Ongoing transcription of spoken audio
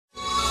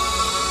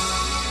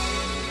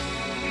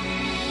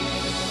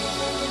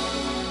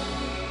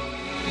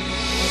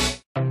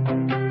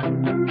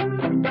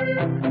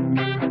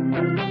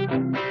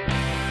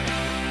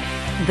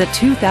the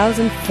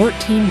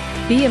 2014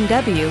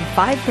 BMW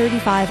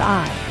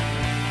 535i,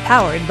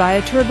 powered by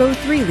a turbo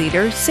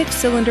 3-liter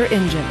 6-cylinder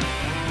engine.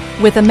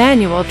 With a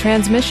manual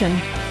transmission,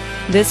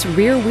 this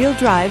rear-wheel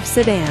drive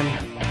sedan,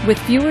 with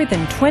fewer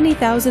than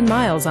 20,000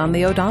 miles on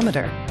the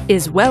odometer,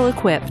 is well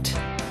equipped.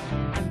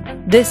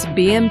 This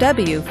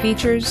BMW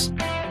features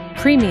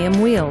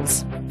premium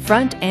wheels,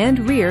 front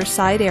and rear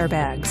side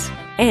airbags,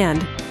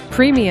 and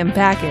premium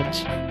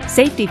package.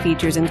 Safety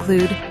features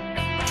include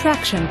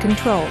traction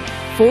control,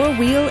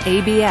 4-wheel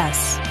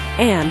ABS,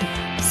 and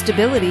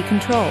stability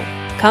control.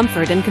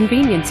 Comfort and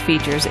convenience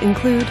features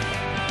include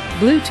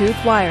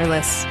Bluetooth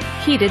wireless,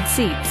 heated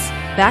seats,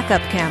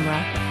 backup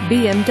camera,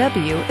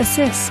 BMW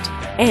Assist,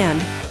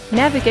 and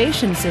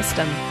navigation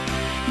system.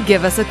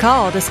 Give us a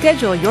call to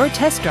schedule your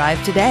test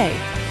drive today.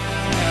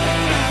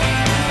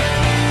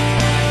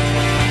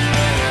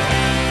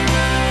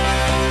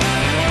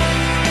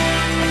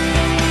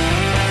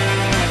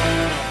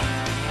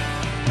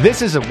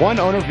 This is a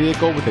one-owner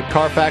vehicle with a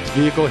Carfax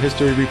Vehicle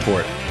History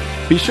Report.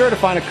 Be sure to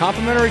find a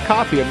complimentary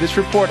copy of this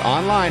report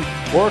online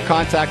or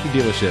contact the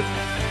dealership.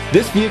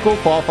 This vehicle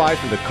qualifies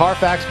for the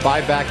Carfax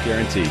Buyback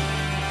Guarantee.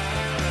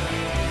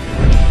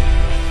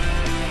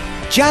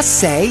 Just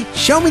say,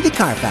 "Show me the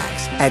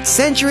Carfax" at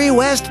Century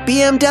West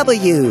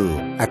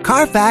BMW, a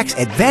Carfax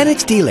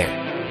Advantage dealer.